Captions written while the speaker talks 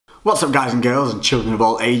What's up guys and girls and children of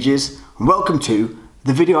all ages, and welcome to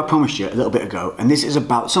the video I promised you a little bit ago, and this is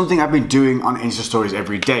about something I've been doing on Insta stories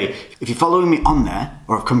every day. If you're following me on there,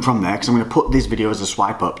 or have come from there, because I'm going to put this video as a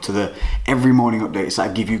swipe up to the every morning updates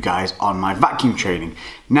that I give you guys on my vacuum training.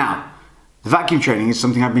 Now, the vacuum training is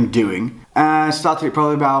something I've been doing, started it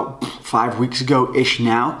probably about 5 weeks ago-ish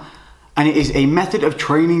now, and it is a method of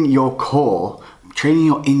training your core, training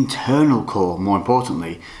your internal core more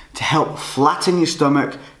importantly, to help flatten your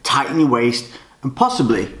stomach, tighten your waist, and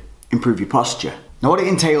possibly improve your posture. Now what it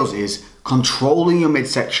entails is controlling your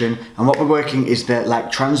midsection, and what we're working is the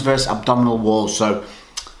transverse abdominal wall. So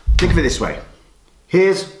think of it this way.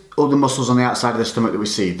 Here's all the muscles on the outside of the stomach that we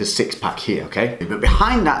see, the six pack here, okay? But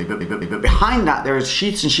behind that, there is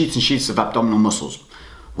sheets and sheets and sheets of abdominal muscles.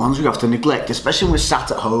 Ones we often neglect, especially when we're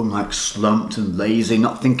sat at home like slumped and lazy,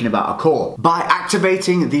 not thinking about our core. By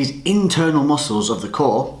activating these internal muscles of the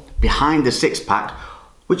core behind the six pack,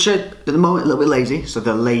 which are at the moment a little bit lazy, so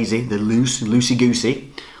they're lazy, they're loose,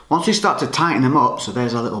 loosey-goosey. Once we start to tighten them up, so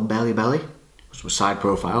there's our little belly, which was side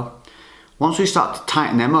profile. Once we start to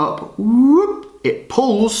tighten them up, whoop, it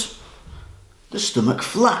pulls the stomach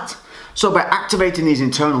flat. So by activating these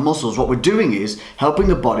internal muscles, what we're doing is helping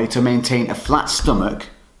the body to maintain a flat stomach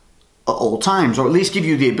at all times, or at least give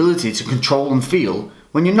you the ability to control and feel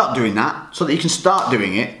when you're not doing that, so that you can start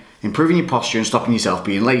doing it, improving your posture and stopping yourself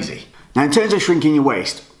being lazy. Now in terms of shrinking your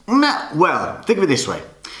waist, well, think of it this way.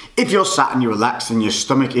 If you're sat and you're relaxed and your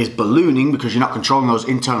stomach is ballooning because you're not controlling those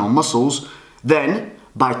internal muscles, then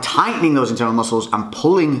by tightening those internal muscles and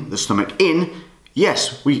pulling the stomach in,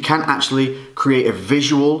 yes, we can actually create a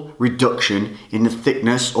visual reduction in the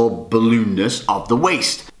thickness or balloonness of the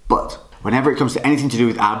waist. But whenever it comes to anything to do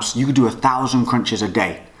with abs, you could do 1,000 crunches a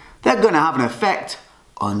day. They're gonna have an effect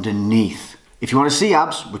underneath. If you wanna see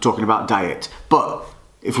abs, we're talking about diet. But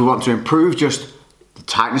if we want to improve just the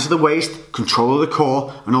tightness of the waist, control of the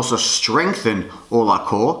core, and also strengthen all our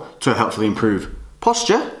core to hopefully improve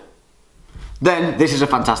posture, then this is a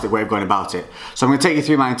fantastic way of going about it. So I'm going to take you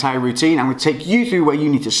through my entire routine. I'm going to take you through where you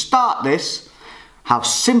need to start this, how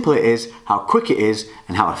simple it is, how quick it is,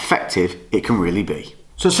 and how effective it can really be.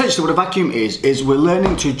 So essentially what a vacuum is we're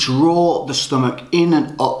learning to draw the stomach in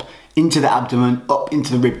and up into the abdomen, up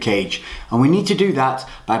into the rib cage. And we need to do that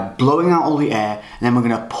by blowing out all the air, and then we're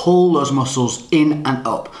going to pull those muscles in and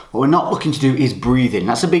up. What we're not looking to do is breathing.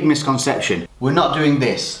 That's a big misconception. We're not doing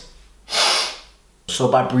this. So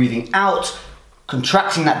by breathing out,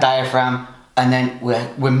 contracting that diaphragm, and then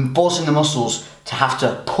we're forcing the muscles to have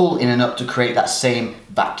to pull in and up to create that same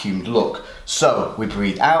vacuumed look. So we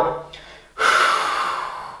breathe out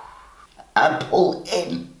and pull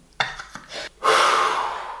in.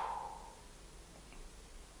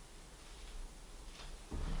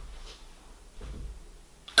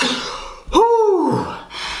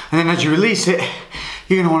 And then as you release it,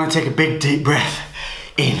 you're going to want to take a big deep breath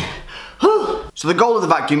in. So the goal of the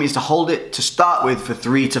vacuum is to hold it to start with for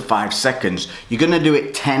 3 to 5 seconds. You're going to do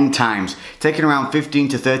it 10 times, taking around 15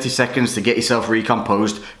 to 30 seconds to get yourself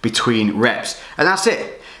recomposed between reps. And that's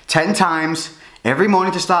it. 10 times every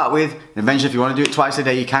morning to start with. And eventually if you want to do it twice a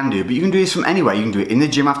day, you can do. But you can do this from anywhere. You can do it in the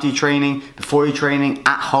gym after your training, before your training,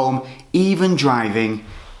 at home, even driving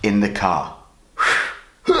in the car.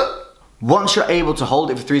 Once you're able to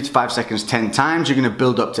hold it for 3 to 5 seconds 10 times, you're going to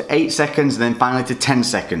build up to 8 seconds and then finally to 10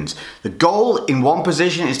 seconds. The goal in one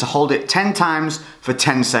position is to hold it 10 times for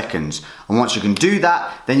 10 seconds. And once you can do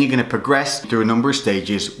that, then you're going to progress through a number of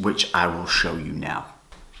stages, which I will show you now.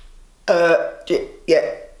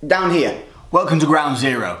 Yeah, down here. Welcome to ground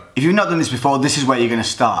zero. If you've not done this before, this is where you're going to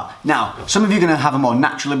start. Now, some of you are going to have a more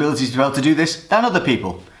natural ability to be able to do this than other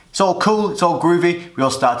people. It's all cool, it's all groovy, we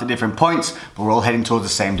all start at different points, but we're all heading towards the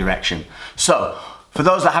same direction. So, for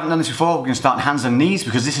those that haven't done this before, we're going to start on hands and knees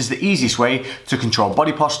because this is the easiest way to control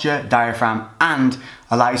body posture, diaphragm, and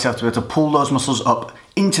allow yourself to be able to pull those muscles up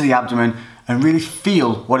into the abdomen and really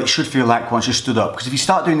feel what it should feel like once you're stood up. Because if you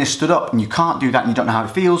start doing this stood up and you can't do that and you don't know how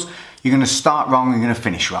it feels, you're going to start wrong and you're going to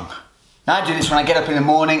finish wrong. Now I do this when I get up in the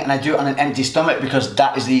morning and I do it on an empty stomach because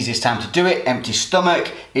that is the easiest time to do it. Empty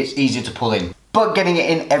stomach, it's easier to pull in. But getting it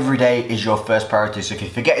in every day is your first priority. So if you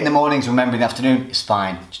forget in the mornings, remember in the afternoon, it's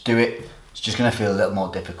fine. Just do it. It's just gonna feel a little more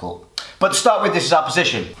difficult. But to start with, this is our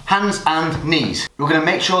position. Hands and knees. We're gonna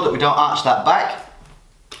make sure that we don't arch that back.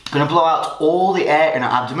 We're gonna blow out all the air in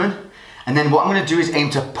our abdomen. And then what I'm gonna do is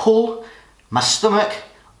aim to pull my stomach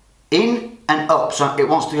in and up. So it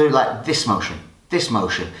wants to go like this motion.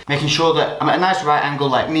 Making sure that I'm at a nice right angle,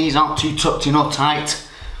 like knees aren't too tucked in or tight.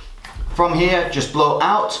 From here, just blow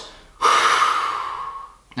out.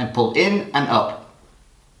 And pull in and up.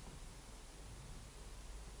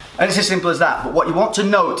 And it's as simple as that. But what you want to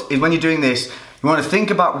note is when you're doing this, you want to think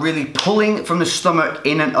about really pulling from the stomach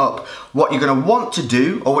in and up. What you're going to want to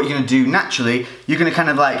do, or what you're going to do naturally, you're going to kind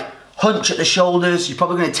of like hunch at the shoulders, you're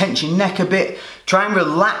probably going to tense your neck a bit, try and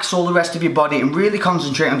relax all the rest of your body and really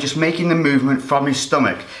concentrate on just making the movement from your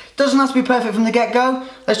stomach. Doesn't have to be perfect from the get-go,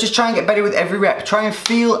 let's just try and get better with every rep. Try and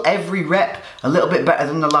feel every rep a little bit better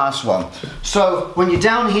than the last one. So when you're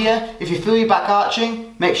down here, if you feel your back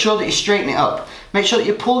arching, make sure that you straighten it up. Make sure that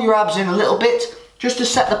you pull your abs in a little bit, just to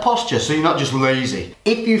set the posture so you're not just lazy.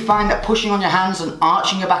 If you find that pushing on your hands and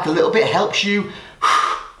arching your back a little bit helps you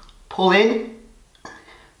pull in,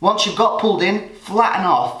 once you've got pulled in, flatten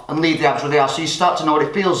off and leave the abs where they are so you start to know what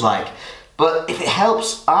it feels like. But if it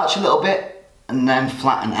helps, arch a little bit and then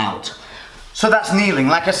flatten out. So that's kneeling.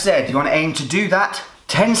 Like I said, you want to aim to do that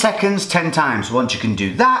 10 seconds, 10 times. Once you can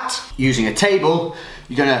do that, using a table,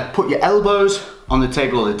 you're going to put your elbows on the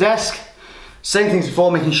table or the desk. Same things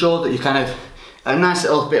before, making sure that you're kind of a nice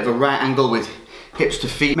little bit of a right angle with hips to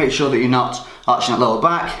feet. Make sure that you're not arching that lower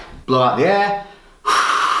back. Blow out the air.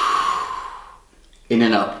 In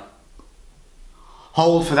and up.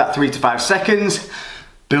 Hold for that 3 to 5 seconds,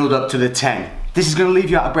 build up to the 10. This is going to leave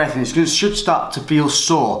you out of breath and it should start to feel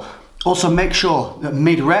sore. Also make sure that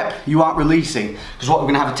mid-rep you aren't releasing, because what we're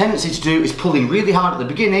going to have a tendency to do is pulling really hard at the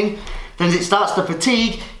beginning, then as it starts to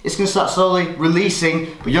fatigue, it's going to start slowly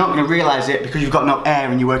releasing, but you're not going to realise it because you've got no air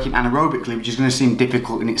and you're working anaerobically, which is going to seem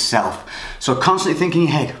difficult in itself. So constantly think in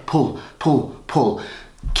your head, pull, pull, pull.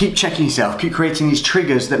 Keep checking yourself, keep creating these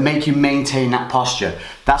triggers that make you maintain that posture.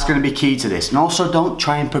 That's going to be key to this. And also don't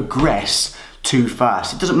try and progress too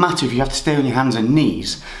fast. It doesn't matter if you have to stay on your hands and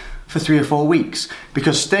knees for 3 or 4 weeks,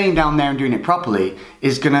 because staying down there and doing it properly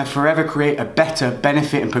is going to forever create a better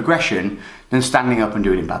benefit and progression than standing up and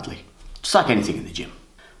doing it badly. Just like anything in the gym.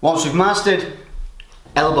 Once we've mastered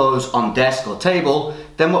elbows on desk or table,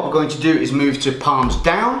 then what we're going to do is move to palms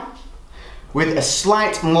down with a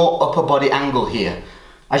slight more upper body angle here.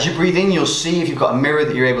 As you breathe in, you'll see, if you've got a mirror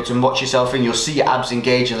that you're able to watch yourself in, you'll see your abs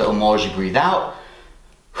engage a little more as you breathe out.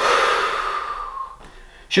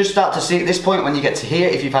 Should start to see at this point when you get to here,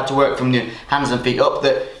 if you've had to work from your hands and feet up,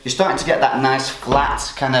 that you're starting to get that nice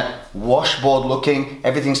flat kind of washboard looking,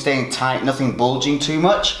 everything staying tight, nothing bulging too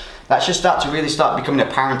much. That should start to really start becoming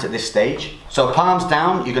apparent at this stage. So palms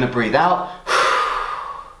down, you're going to breathe out,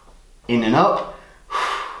 in and up.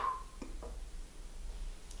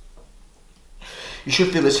 You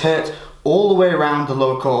should feel this hurt all the way around the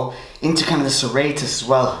lower core into kind of the serratus as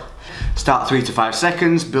well. Start 3 to 5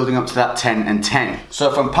 seconds, building up to that 10 and 10.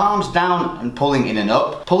 So from palms down and pulling in and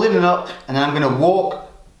up, pull in and up, and then I'm going to walk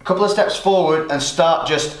a couple of steps forward and start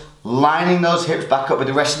just lining those hips back up with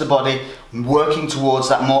the rest of the body, working towards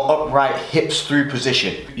that more upright hips through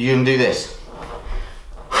position. You can do this.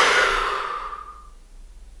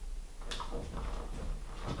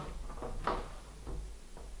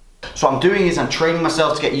 So what I'm doing is I'm training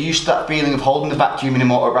myself to get used to that feeling of holding the vacuum in a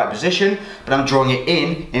more upright position, but I'm drawing it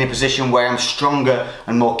in a position where I'm stronger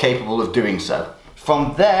and more capable of doing so.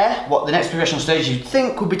 From there, what the next progressional stage you'd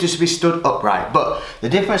think would be just to be stood upright, but the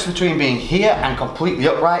difference between being here and completely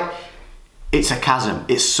upright, it's a chasm.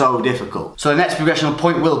 It's so difficult. So the next progressional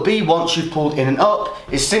point will be, once you've pulled in and up,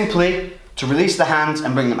 is simply to release the hands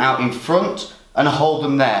and bring them out in front and hold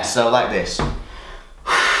them there, so like this.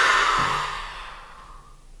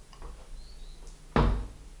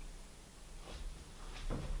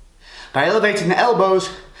 By elevating the elbows,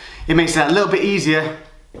 it makes it a little bit easier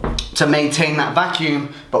to maintain that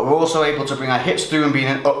vacuum, but we're also able to bring our hips through and be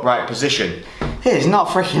in an upright position. It is not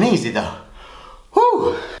freaking easy though.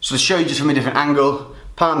 Woo! So to show you just from a different angle,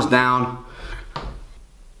 palms down.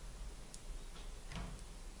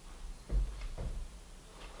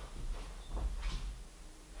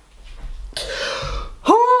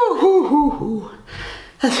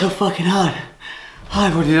 That's so fucking hard.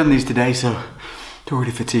 I've already done these today, so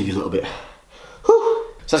already fatigued a little bit. Whew.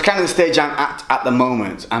 So that's kind of the stage I'm at the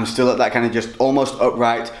moment. I'm still at that kind of just almost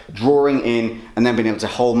upright, drawing in, and then being able to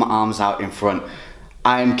hold my arms out in front.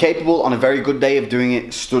 I'm capable on a very good day of doing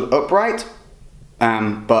it stood upright,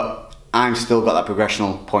 but I'm still got that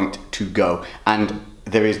progressional point to go. And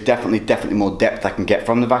there is definitely more depth I can get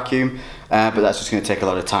from the vacuum, but that's just going to take a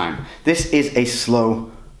lot of time. This is a slow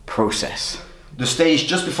process. The stage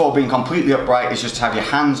just before being completely upright is just to have your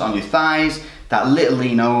hands on your thighs, that little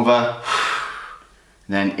lean over,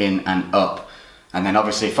 then in and up. And then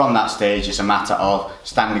obviously from that stage it's a matter of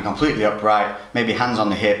standing completely upright, maybe hands on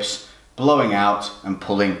the hips, blowing out and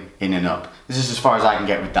pulling in and up. This is as far as I can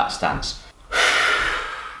get with that stance.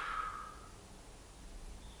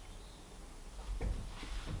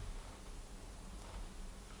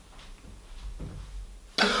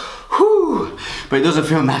 but it doesn't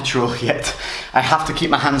feel natural yet. I have to keep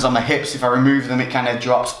my hands on my hips. If I remove them, it kind of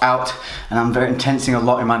drops out, and I'm very tensing a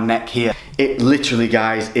lot in my neck here. It literally,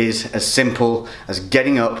 guys, is as simple as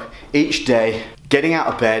getting up each day, getting out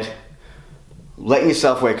of bed, letting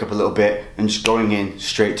yourself wake up a little bit, and just going in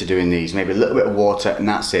straight to doing these. Maybe a little bit of water, and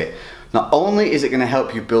that's it. Not only is it gonna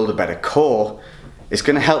help you build a better core, it's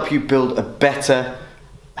gonna help you build a better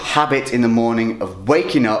habit in the morning of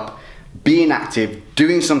waking up, being active,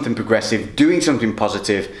 doing something progressive, doing something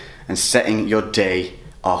positive, and setting your day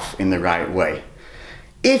off in the right way.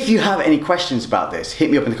 If you have any questions about this,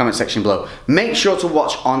 hit me up in the comment section below. Make sure to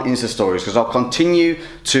watch on Insta Stories, because I'll continue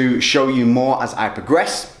to show you more as I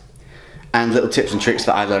progress, and little tips and tricks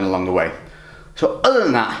that I learn along the way. So other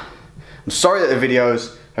than that, I'm sorry that the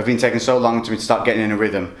videos have been taking so long to start getting in a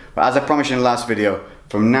rhythm, but as I promised in the last video,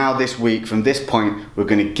 from now this week, from this point, we're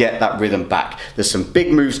gonna get that rhythm back. There's some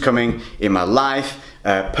big moves coming in my life,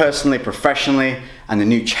 personally, professionally, and the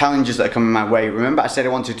new challenges that are coming my way. Remember I said I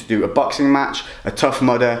wanted to do a boxing match, a Tough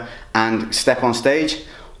Mudder, and step on stage?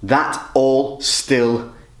 That all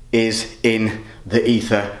still is in the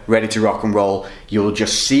ether, ready to rock and roll. You'll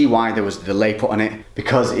just see why there was a delay put on it,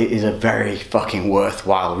 because it is a very fucking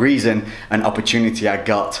worthwhile reason, an opportunity I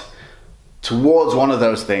got towards one of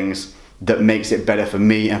those things that makes it better for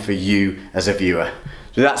me and for you as a viewer.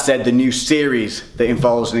 So that said, the new series that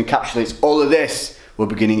involves and encapsulates all of this will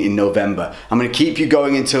be beginning in November. I'm gonna keep you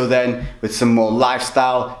going until then with some more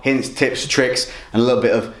lifestyle hints, tips, tricks, and a little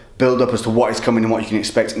bit of build up as to what is coming and what you can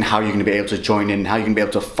expect and how you're gonna be able to join in and how you're gonna be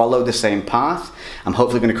able to follow the same path. I'm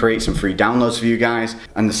hopefully gonna create some free downloads for you guys,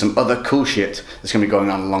 and there's some other cool shit that's gonna be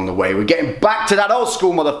going on along the way. We're getting back to that old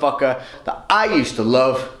school motherfucker that I used to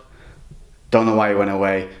love. Don't know why it went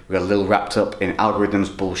away. We got a little wrapped up in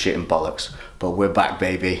algorithms, bullshit, and bollocks. But we're back,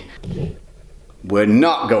 baby. We're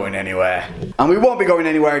not going anywhere. And we won't be going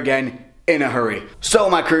anywhere again in a hurry. So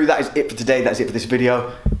my crew, that is it for today. That's it for this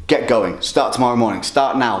video. Get going. Start tomorrow morning.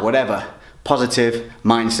 Start now. Whatever. Positive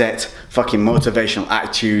mindset, fucking motivational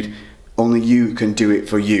attitude. Only you can do it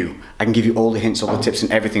for you. I can give you all the hints, all the tips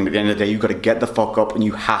and everything, but at the end of the day, you've got to get the fuck up and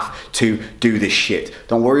you have to do this shit.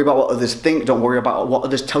 Don't worry about what others think. Don't worry about what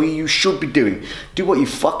others tell you should be doing. Do what you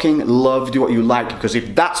fucking love, do what you like, because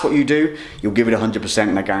if that's what you do, you'll give it 100%,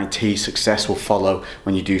 and I guarantee success will follow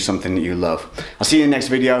when you do something that you love. I'll see you in the next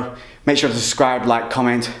video. Make sure to subscribe, like,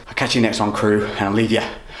 comment. I'll catch you next one, crew, and I'll leave you.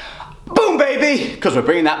 Boom, baby, because we're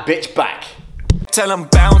bringing that bitch back. Tell them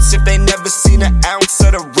bounce if they never seen an ounce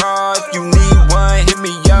of the raw. If you need one, hit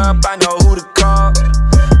me up, I know who to call.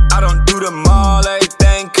 I don't do them all,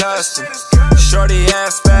 everything custom. Shorty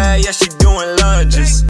ass fat, yeah, she doing lunges.